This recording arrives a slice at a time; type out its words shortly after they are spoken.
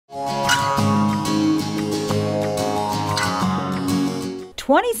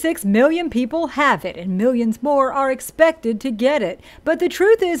26 million people have it, and millions more are expected to get it. But the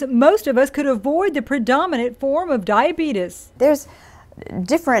truth is, most of us could avoid the predominant form of diabetes. There's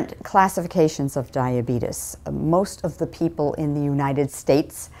different classifications of diabetes. Most of the people in the United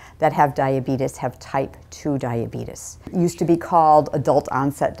States that have diabetes have type 2 diabetes. It used to be called adult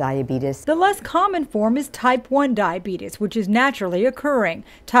onset diabetes. The less common form is type 1 diabetes, which is naturally occurring.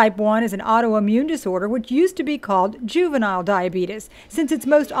 Type 1 is an autoimmune disorder which used to be called juvenile diabetes, since it's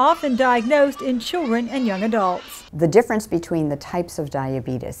most often diagnosed in children and young adults. The difference between the types of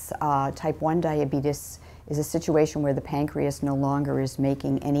diabetes, type 1 diabetes is a situation where the pancreas no longer is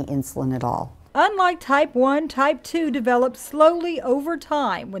making any insulin at all. Unlike type 1, type 2 develops slowly over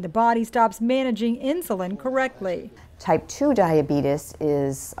time when the body stops managing insulin correctly. Type 2 diabetes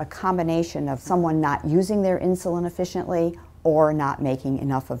is a combination of someone not using their insulin efficiently or not making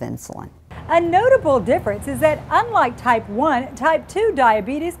enough of insulin. A notable difference is that unlike type 1, type 2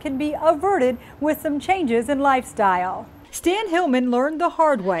 diabetes can be averted with some changes in lifestyle. Stan Hillman learned the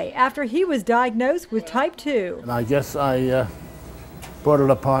hard way after he was diagnosed with type 2. And I guess I brought it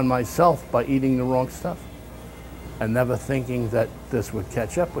upon myself by eating the wrong stuff and never thinking that this would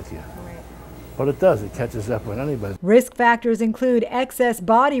catch up with you. But it does, it catches up with anybody. Risk factors include excess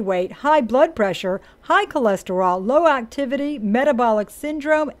body weight, high blood pressure, high cholesterol, low activity, metabolic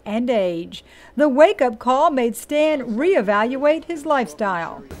syndrome, and age. The wake-up call made Stan reevaluate his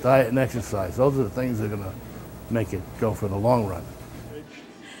lifestyle. Diet and exercise, those are the things that are going to make it go for the long run.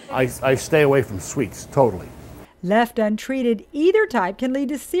 I stay away from sweets, totally. Left untreated, either type can lead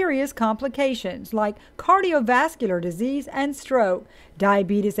to serious complications like cardiovascular disease and stroke.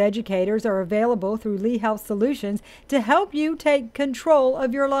 Diabetes educators are available through Lee Health Solutions to help you take control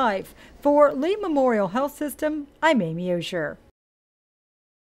of your life. For Lee Memorial Health System, I'm Amy Osher.